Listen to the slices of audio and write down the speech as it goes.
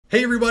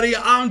Hey everybody,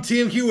 I'm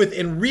TMQ with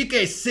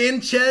Enrique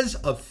Sanchez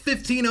of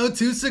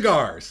 1502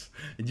 Cigars,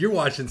 and you're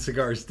watching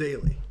Cigars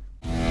Daily.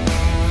 I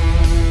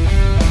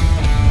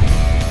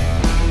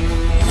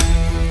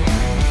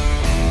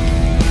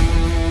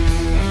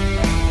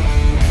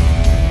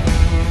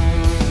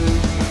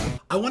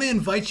want to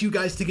invite you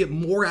guys to get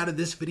more out of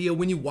this video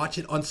when you watch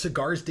it on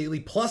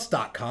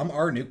cigarsdailyplus.com,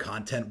 our new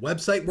content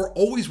website. We're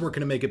always working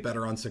to make it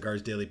better on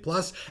Cigars Daily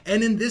Plus.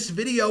 And in this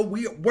video,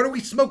 what are we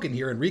smoking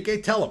here,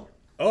 Enrique? Tell them.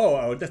 Oh,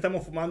 ahorita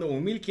estamos fumando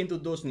un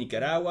 1502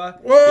 Nicaragua.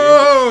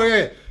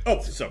 ¡Whoa!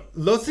 Oh, sorry.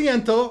 Lo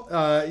siento,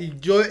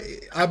 yo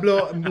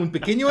hablo un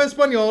pequeño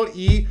español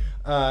y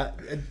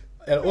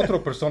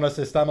otras personas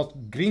estamos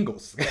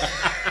gringos.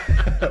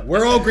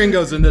 We're all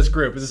gringos in this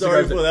group.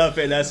 Sorry for that,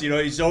 fellas. You know,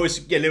 it's always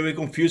get a little bit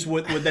confused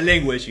with the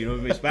language. You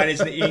know, Spanish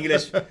and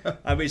English.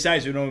 And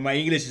besides, you know, my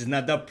English is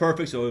not that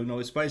perfect, so you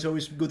know, Spanish is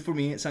always good for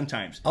me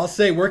sometimes. I'll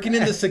say, working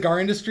in the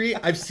cigar industry,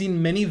 I've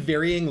seen many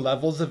varying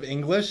levels of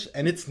English,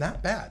 and it's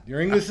not bad.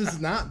 Your English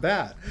is not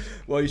bad.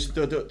 Well, you should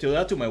tell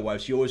that to my wife.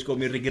 She always called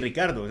me Ricky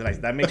Ricardo.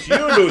 Like, that makes you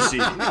Lucy.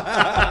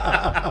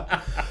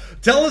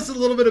 Tell us a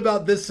little bit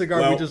about this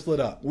cigar we just lit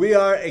up. We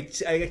are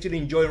actually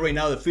enjoying right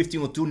now the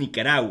 1502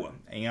 Nicaragua.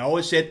 And I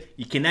always said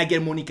you cannot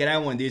get more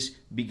Nicaragua in this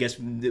because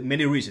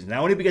many reasons. Not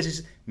only because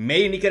it's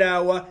made in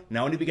Nicaragua,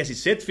 not only because it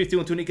said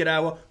 1502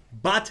 Nicaragua,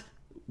 but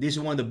this is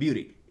one of the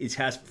beauty. It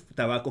has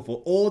tobacco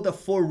for all the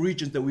 4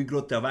 regions that we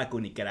grow tobacco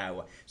in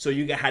Nicaragua. So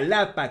you got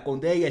Jalapa,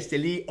 Condega,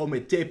 Estelí,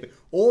 Ometepe,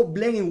 all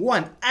blend in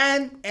one.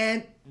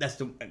 And that's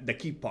the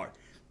key part.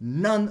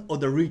 None of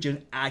the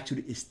region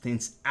actually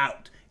stands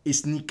out.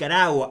 It's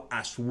Nicaragua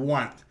as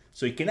one.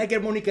 So you cannot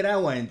get more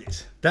Nicaragua in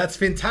this. That's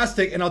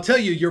fantastic. And I'll tell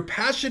you, your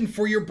passion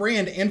for your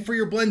brand and for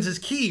your blends is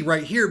key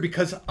right here,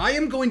 because I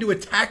am going to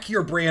attack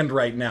your brand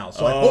right now.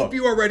 So I hope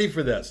you are ready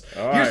for this.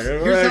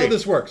 Here's how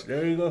this works.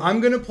 There you go.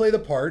 I'm going to play the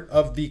part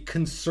of the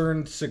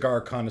concerned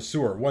cigar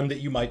connoisseur, one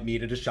that you might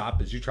meet at a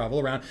shop as you travel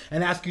around,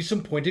 and ask you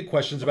some pointed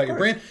questions about your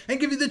brand and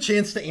give you the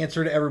chance to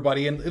answer to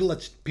everybody. And it'll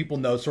let people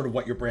know sort of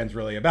what your brand's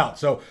really about.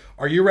 So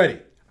are you ready?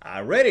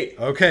 I'm ready.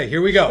 Okay,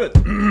 here we go.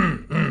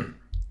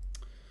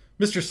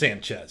 Mr.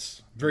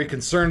 Sanchez, very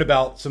concerned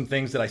about some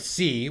things that I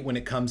see when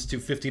it comes to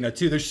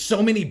 1502. There's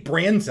so many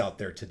brands out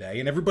there today,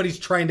 and everybody's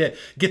trying to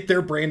get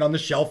their brand on the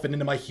shelf and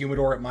into my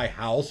humidor at my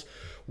house.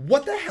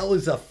 What the hell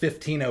is a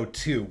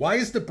 1502? Why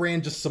is the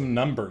brand just some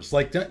numbers?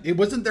 Like,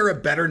 wasn't there a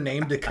better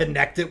name to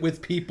connect it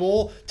with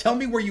people? Tell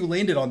me where you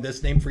landed on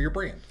this name for your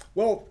brand.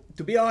 Well,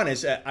 to be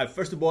honest,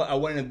 first of all, I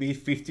wanted to be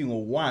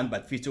 1501,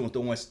 but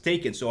 1502 was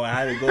taken, so I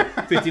had to go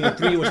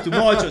 1503 was too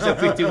much, so I said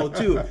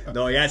 1502.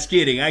 No, that's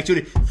kidding.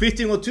 Actually,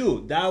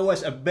 1502, that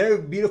was a very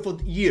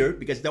beautiful year,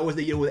 because that was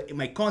the year when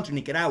my country,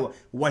 Nicaragua,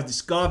 was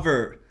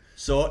discovered.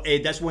 So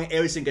that's when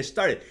everything got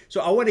started.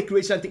 So I want to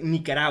create something in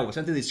Nicaragua,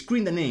 something that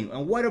screen the name.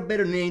 And what a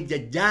better name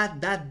than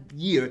that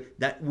year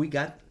that we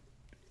got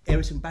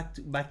everything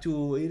back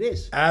to it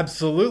is.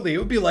 Absolutely. It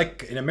would be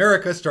like in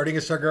America starting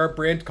a cigar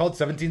brand called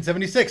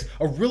 1776.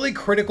 A really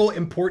critical,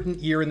 important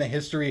year in the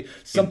history.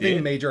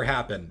 Something major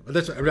happened.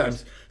 I'm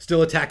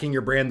still attacking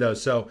your brand though.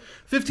 So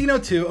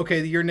 1502, okay,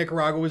 the year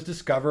Nicaragua was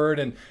discovered,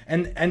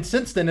 and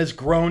since then has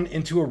grown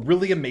into a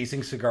really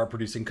amazing cigar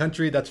producing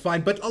country. That's fine.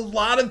 But a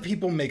lot of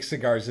people make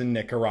cigars in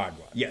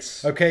Nicaragua.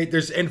 Yes. Okay.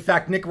 In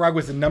fact, Nicaragua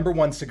is the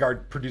 #1 cigar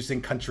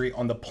producing country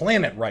on the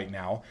planet right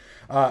now.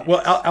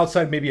 Well,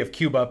 outside maybe of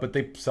Cuba, but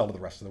they sell to the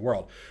rest of the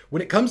world.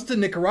 When it comes to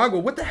Nicaragua,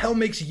 what the hell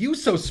makes you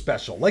so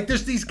special? Like,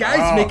 there's these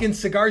guys making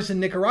cigars in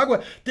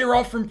Nicaragua. They're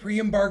all from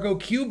pre-embargo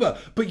Cuba,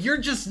 but you're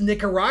just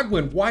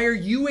Nicaraguan. Why are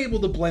you able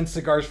to blend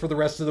cigars for the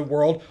rest of the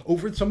world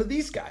over some of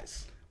these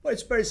guys? Well,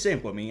 it's very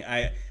simple. I mean,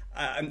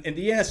 in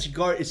the end, a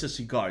cigar is a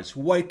cigar. It's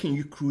what can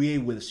you create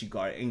with a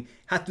cigar? And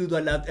have to do a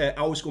lot. I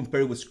always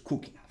compare it with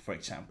cooking, for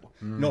example.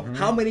 You know,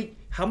 how many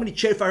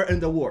chefs are in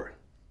the world?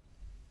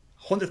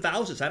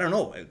 100,000, I don't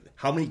know.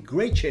 How many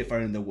great chefs are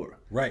in the world?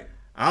 Right.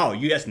 Oh,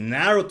 you just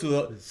narrow to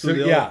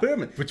the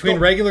pyramid. Between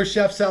regular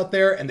chefs out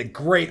there and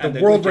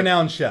the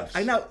world-renowned chefs.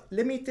 And now,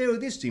 let me tell you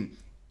this, team.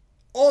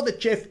 All the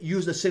chefs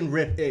use the same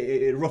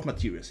rough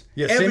materials.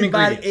 Yeah, same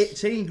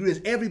ingredients. Same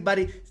ingredients.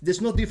 Everybody, there's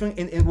no different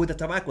with the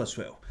tobacco as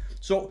well.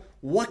 So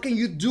what can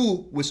you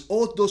do with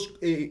all those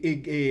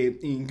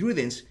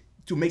ingredients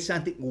to make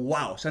something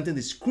wow, something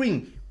that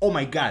screams, oh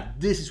my God,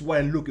 this is what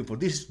I'm looking for.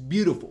 This is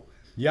beautiful.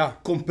 Yeah.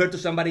 Compared to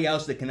somebody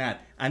else that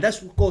cannot. And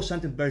that's called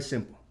something very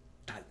simple.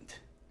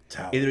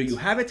 Talent. Either you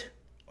have it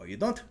or you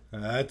don't.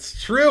 That's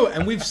true.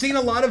 And we've seen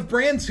a lot of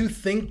brands who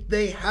think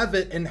they have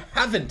it and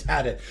haven't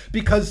had it.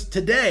 Because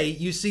today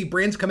you see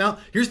brands come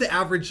out. Here's the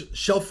average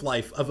shelf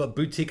life of a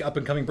boutique up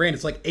and coming brand.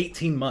 It's like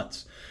 18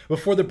 months.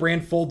 Before the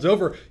brand folds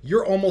over,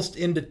 you're almost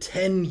into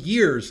 10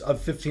 years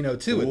of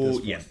 1502 at this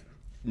point. Yes.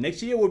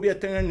 Next year will be a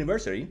 10th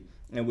anniversary.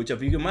 And which,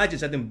 if you can imagine,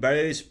 something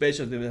very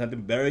special,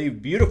 something very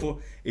beautiful.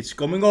 It's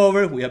coming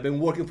over. We have been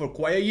working for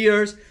quite a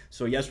years.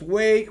 So just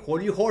wait,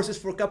 hold your horses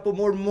for a couple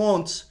more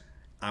months,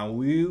 and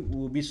we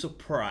will be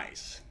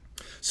surprised.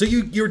 So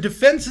your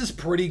defense is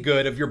pretty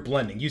good of your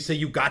blending. You say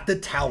you got the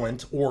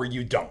talent or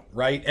you don't,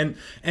 right?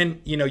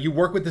 And you know, you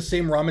work with the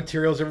same raw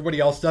materials everybody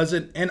else does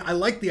it. And I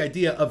like the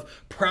idea of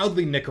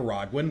proudly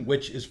Nicaraguan,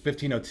 which is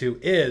 1502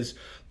 is.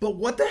 But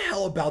what the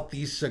hell about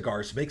these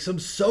cigars makes them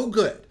so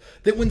good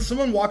that when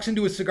someone walks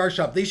into a cigar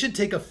shop, they should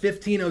take a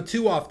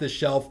 1502 off the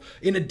shelf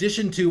in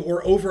addition to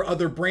or over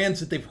other brands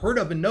that they've heard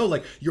of and know,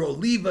 like your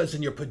Olivas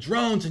and your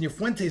Padrones and your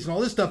Fuentes and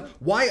all this stuff.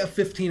 Why a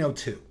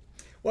 1502?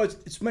 Well,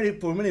 it's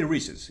for many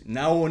reasons.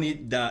 Not only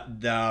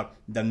the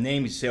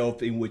name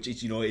itself, in which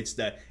it's, you know, it's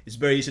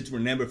very easy to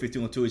remember.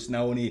 1502 is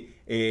not only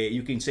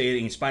you can say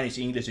it in Spanish,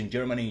 English, in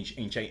German,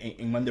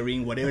 in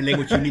Mandarin, whatever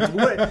language you need to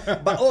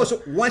word. But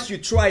also, once you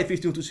try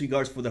 1502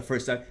 cigars for the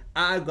first time,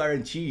 I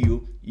guarantee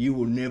you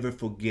will never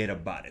forget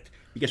about it,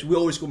 because we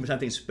always come with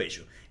something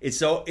special.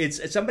 It's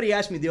somebody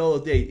asked me the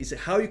other day, it's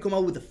how you come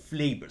out with the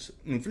flavors.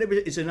 I mean, flavors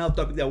is another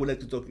topic that I would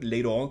like to talk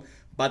later on,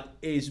 but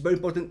it's very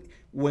important.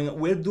 When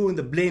we're doing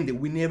the blending,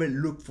 we never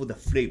look for the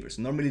flavors.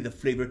 Normally the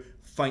flavor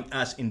find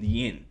us in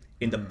the end.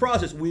 In the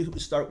process, we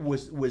start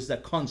with the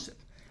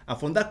concept. And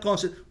from that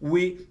concept,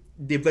 we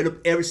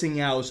develop everything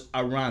else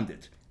around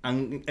it.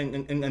 And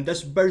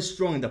that's very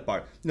strong in the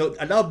part. You know,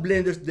 a lot of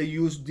blenders, they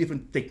use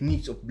different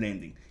techniques of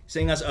blending.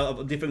 Same as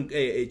a different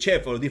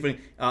chef or different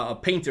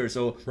painters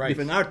or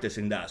different artists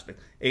in that aspect.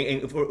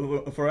 And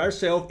for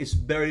ourselves, it's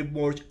very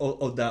much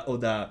of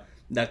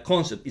the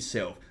concept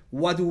itself.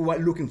 What do we are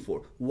looking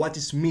for? What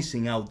is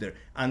missing out there?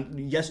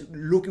 And just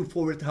looking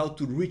forward to how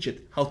to reach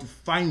it, how to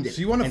find it. So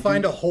you want to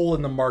find a hole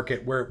in the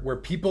market where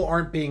people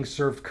aren't being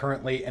served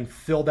currently and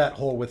fill that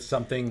hole with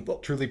something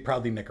truly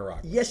proudly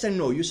Nicaraguan. Yes and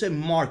no. You said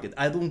market.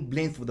 I don't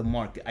blend for the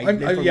market. I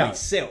blend for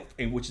myself,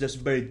 in which that's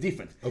very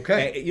different.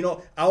 Okay. You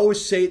know, I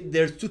always say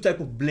there's two types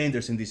of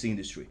blenders in this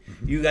industry.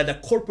 You got the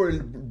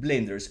corporate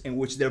blenders, in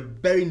which they're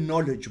very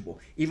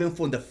knowledgeable, even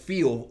from the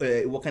field,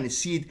 what kind of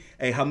seed,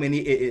 how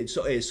many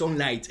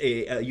sunlight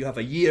you have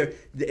a year.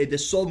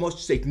 There's so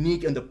much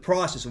technique and the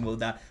process and all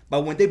that.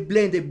 But when they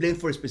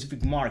blend for a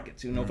specific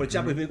market. You know, for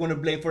example, if you're going to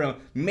blend for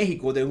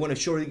Mexico, they want to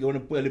surely going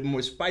to put a little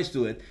more spice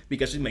to it,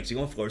 because in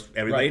Mexico, of course,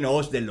 everybody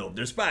knows they love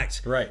their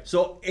spice. Right.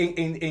 So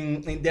then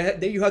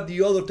you have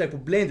the other type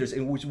of blenders,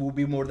 in which will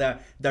be more the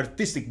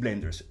artistic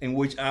blenders, in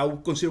which I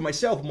would consider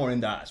myself more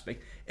in that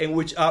aspect, in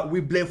which we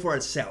blend for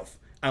ourselves,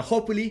 and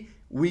hopefully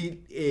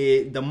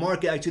the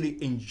market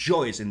actually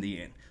enjoys in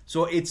the end.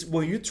 So it's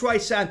when you try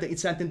something,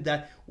 it's something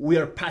that we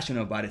are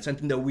passionate about. It's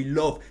something that we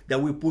love, that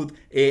we put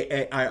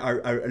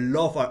our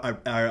love,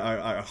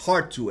 our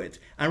heart to it.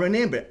 And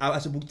remember,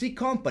 as a boutique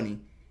company,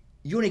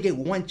 you only get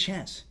one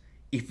chance.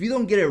 If you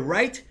don't get it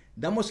right,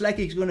 that most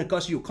likely is going to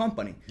cost you a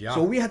company. Yeah.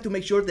 So we have to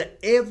make sure that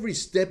every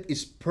step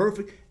is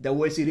perfect, the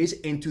way it is,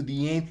 and to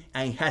the end,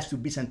 and it has to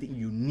be something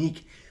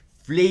unique.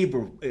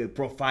 Flavor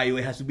profile,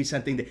 it has to be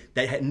something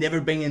that had never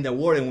been in the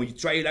world, and when you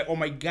try it, like, oh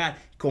my god,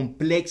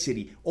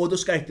 complexity, all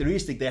those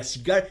characteristics that a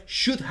cigar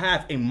should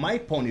have, in my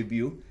point of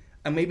view,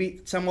 and maybe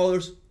some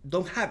others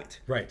don't have it.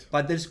 Right.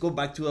 But let's go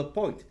back to the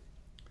point.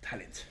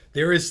 Talent.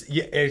 There is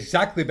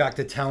exactly back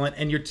to talent,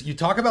 and you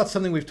talk about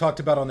something we've talked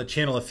about on the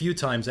channel a few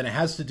times, and it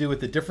has to do with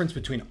the difference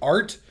between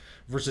art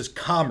versus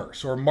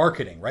commerce or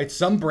marketing, right?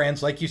 Some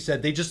brands, like you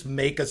said, they just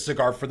make a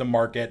cigar for the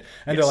market,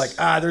 and they're like,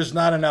 there's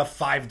not enough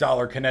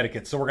 $5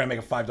 Connecticut, so we're gonna make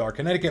a $5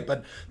 Connecticut.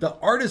 But the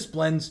artist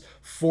blends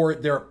for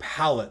their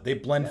palate. They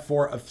blend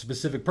for a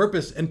specific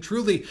purpose. And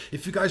truly,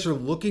 if you guys are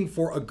looking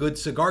for a good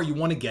cigar, you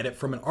want to get it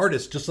from an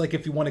artist. Just like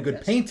if you want a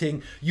good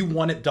painting, you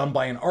want it done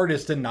by an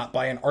artist and not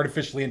by an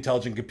artificially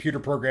intelligent computer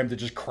program that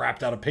just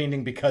crapped out a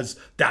painting because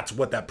that's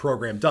what that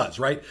program does,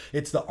 right?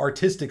 It's the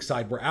artistic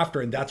side we're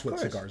after, and that's what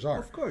cigars are.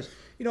 Of course.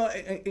 You know,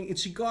 in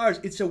cigars,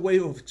 it's a way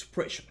of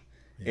expression.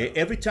 Yeah.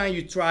 Every time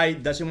you try,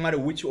 doesn't matter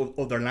which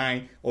of the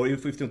line, or even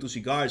 1502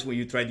 cigars, when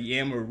you try the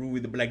M or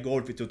Ruby, the Black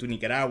Gold, 1502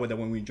 Nicaragua, the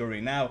one we enjoy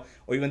right now,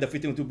 or even the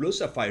 1502 Blue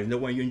Sapphire, the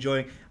one you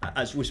enjoy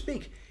as we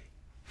speak.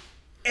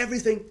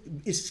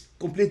 Everything is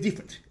completely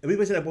different.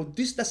 Everybody's like, well,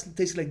 this doesn't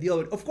taste like the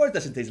other. Of course it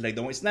doesn't taste like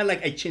the one. It's not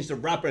like I changed the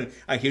wrapper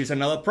and here's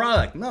another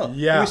product. No,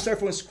 we start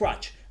from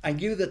scratch and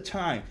give it the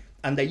time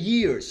and the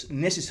years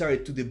necessary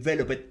to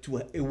develop it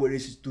to where it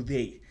is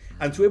today.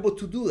 And to be able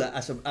to do that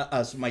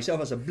as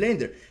myself as a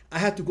blender, I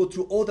had to go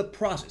through all the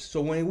process. So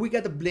when we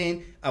get the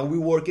blend and we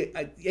work it,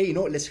 hey, you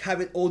know, let's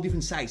have it all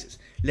different sizes.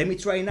 Let me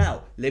try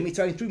now. Let me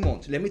try in 3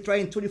 months. Let me try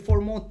in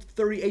 24 months,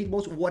 38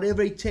 months,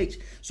 whatever it takes.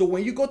 So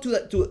when you go to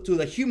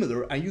the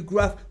humidor and you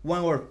grab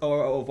one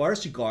of our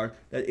cigar,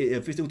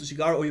 1502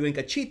 cigar or even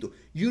cachito,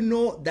 you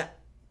know that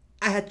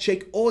I had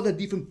checked all the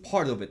different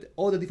part of it,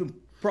 all the different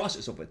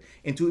process of it,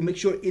 and to make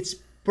sure it's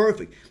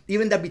perfect.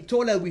 Even the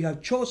vitola we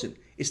have chosen,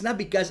 it's not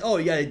because, oh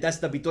yeah, that's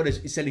the vitola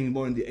is selling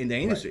more in the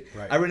industry.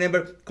 Right. I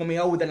remember coming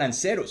out with the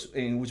Lanceros,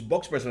 in which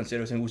box press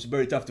Lanceros, and which was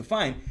very tough to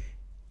find.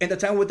 And the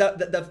time with the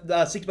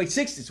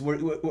 6x60s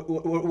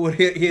were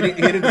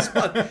hitting the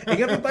spot. And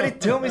everybody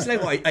told me, it's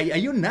like, are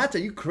you nuts? Are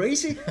you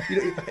crazy?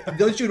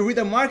 Don't you read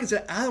the market?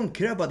 I don't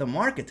care about the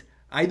market.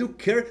 I do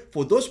care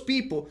for those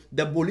people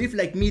that believe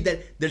like me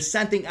that there's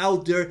something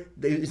out there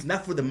that is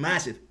not for the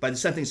masses, but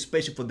it's something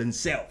special for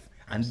themselves.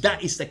 And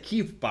that is the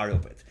key part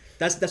of it.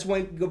 That's why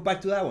I go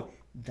back to that one.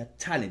 The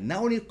talent,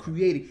 not only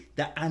creating,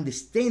 the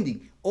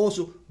understanding.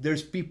 Also,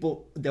 there's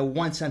people that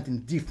want something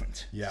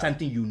different,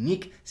 something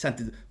unique,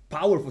 something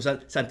powerful,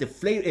 something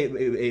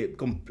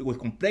with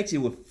complexity,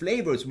 with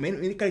flavors,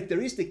 many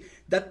characteristics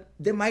that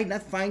they might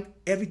not find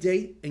every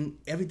day in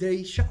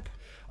everyday shop.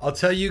 I'll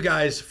tell you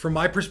guys, from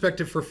my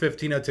perspective for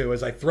 1502,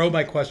 as I throw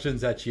my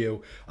questions at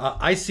you,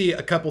 I see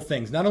a couple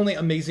things. Not only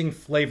amazing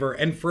flavor,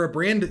 and for a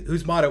brand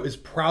whose motto is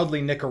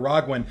proudly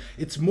Nicaraguan,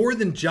 it's more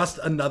than just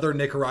another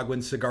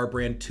Nicaraguan cigar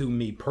brand to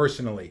me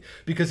personally,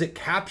 because it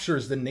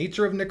captures the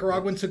nature of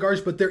Nicaraguan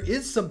cigars, but there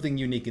is something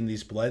unique in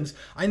these blends.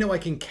 I know I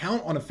can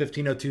count on a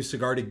 1502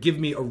 cigar to give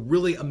me a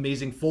really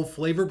amazing full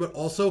flavor, but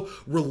also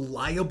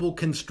reliable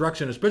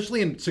construction, especially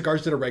in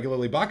cigars that are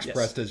regularly box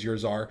pressed as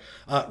yours are.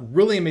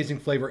 Really amazing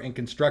flavor and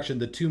construction.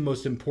 The two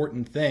most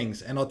important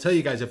things. And I'll tell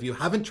you guys, if you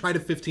haven't tried a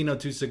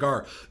 1502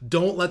 cigar,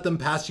 don't let them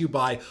pass you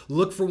by.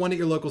 Look for one at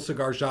your local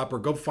cigar shop or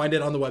go find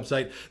it on the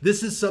website.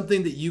 This is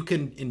something that you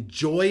can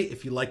enjoy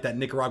if you like that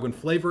Nicaraguan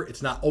flavor.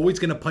 It's not always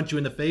going to punch you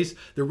in the face.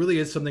 There really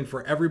is something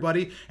for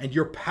everybody, and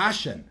your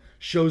passion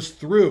shows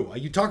through.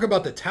 You talk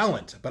about the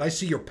talent, but I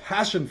see your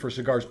passion for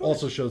cigars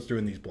also shows through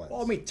in these blends.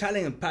 Well, I mean,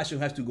 talent and passion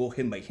has to go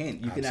hand by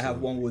hand. You cannot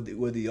have one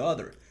with the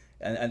other.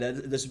 And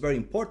that's very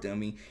important. I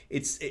mean,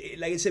 it's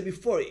like I said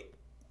before,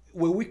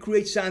 when we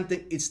create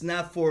something, it's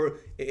not for,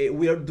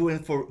 we are doing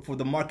it for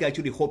the market,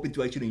 actually hoping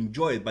to actually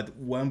enjoy it, but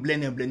when I'm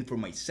blending for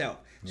myself.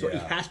 So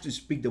it has to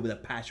speak with a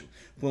passion.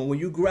 When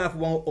you grab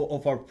one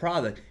of our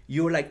product,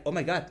 you're like, oh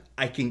my God,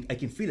 I can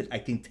feel it, I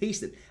can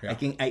taste it, I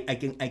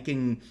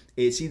can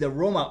see the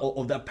aroma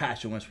of that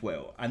passion as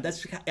well, and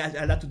that's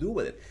a lot to do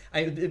with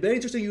it. Very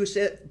interesting. You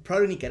said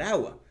proud of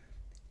Nicaragua.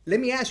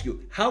 Let me ask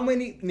you, how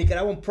many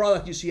Nicaraguan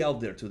products you see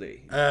out there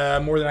today?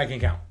 More than I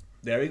can count.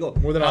 There you go.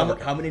 More than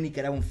how many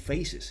Nicaraguan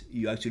faces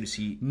you actually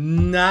see?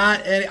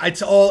 Not any.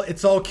 It's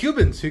all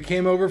Cubans who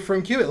came over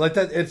from Cuba. Like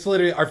that. It's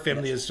literally our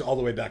family is all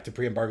the way back to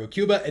pre-embargo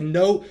Cuba, and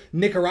no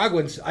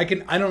Nicaraguans. I'm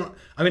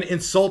gonna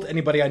insult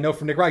anybody I know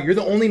from Nicaragua. You're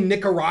the only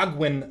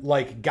Nicaraguan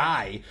like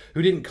guy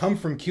who didn't come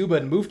from Cuba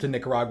and move to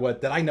Nicaragua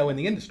that I know in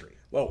the industry.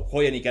 Well,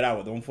 Joya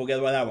Nicaragua, don't forget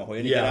about that one.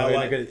 Joya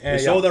Nicaragua,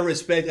 with all the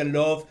respect and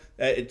love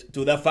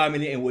to that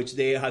family, in which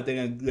they have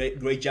done a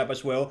great job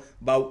as well.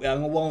 But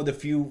I'm one of the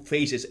few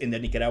faces in the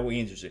Nicaraguan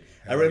industry.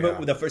 I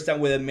remember the first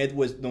time we met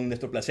was Don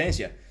Nestor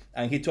Plasencia,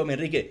 and he told me,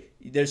 Enrique,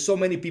 there's so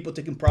many people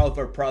taking proud of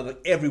our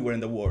product everywhere in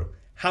the world.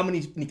 How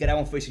many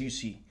Nicaraguan faces you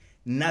see?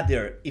 Not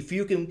there. If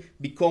you can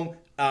become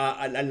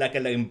like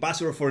an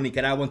ambassador for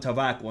Nicaraguan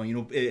tobacco,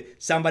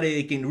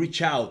 somebody that can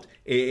reach out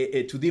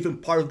to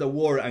different parts of the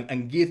world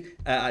and give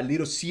a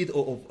little seed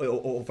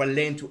of a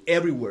land to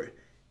everywhere.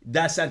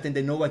 That's something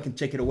that no one can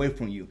take it away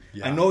from you.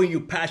 And knowing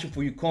your passion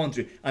for your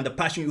country and the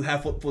passion you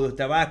have for the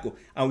tobacco,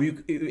 and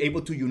you're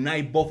able to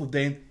unite both of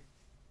them,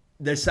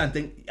 there's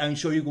something, I'm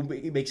sure you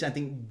can make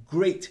something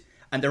great.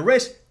 And the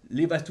rest,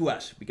 leave us to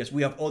us, because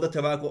we have all the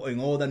tobacco and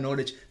all the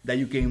knowledge that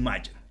you can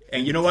imagine.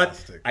 And you know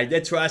what? I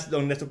did trust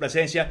Don Nestor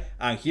Plasencia,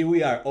 and here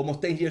we are,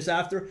 almost 10 years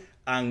after,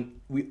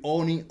 and we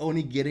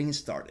only getting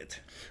started.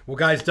 Well,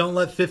 guys, don't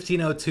let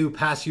 1502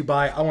 pass you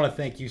by. I want to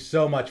thank you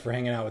so much for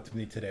hanging out with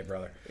me today,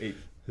 brother.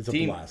 It's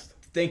a blast.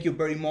 Thank you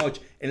very much.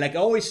 And like I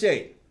always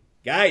say,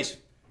 guys,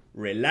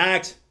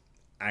 relax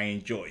and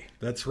enjoy.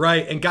 That's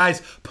right. And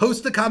guys,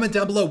 post a comment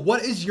down below.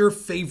 What is your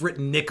favorite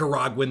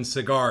Nicaraguan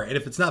cigar? And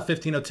if it's not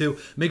 1502,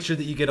 make sure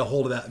that you get a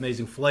hold of that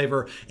amazing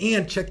flavor.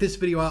 And check this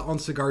video out on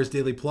Cigars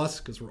Daily Plus,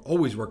 because we're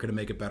always working to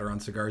make it better on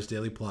Cigars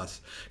Daily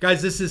Plus.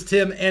 Guys, this is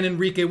Tim and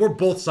Enrique. We're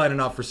both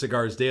signing off for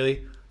Cigars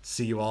Daily.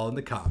 See you all in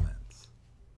the comments.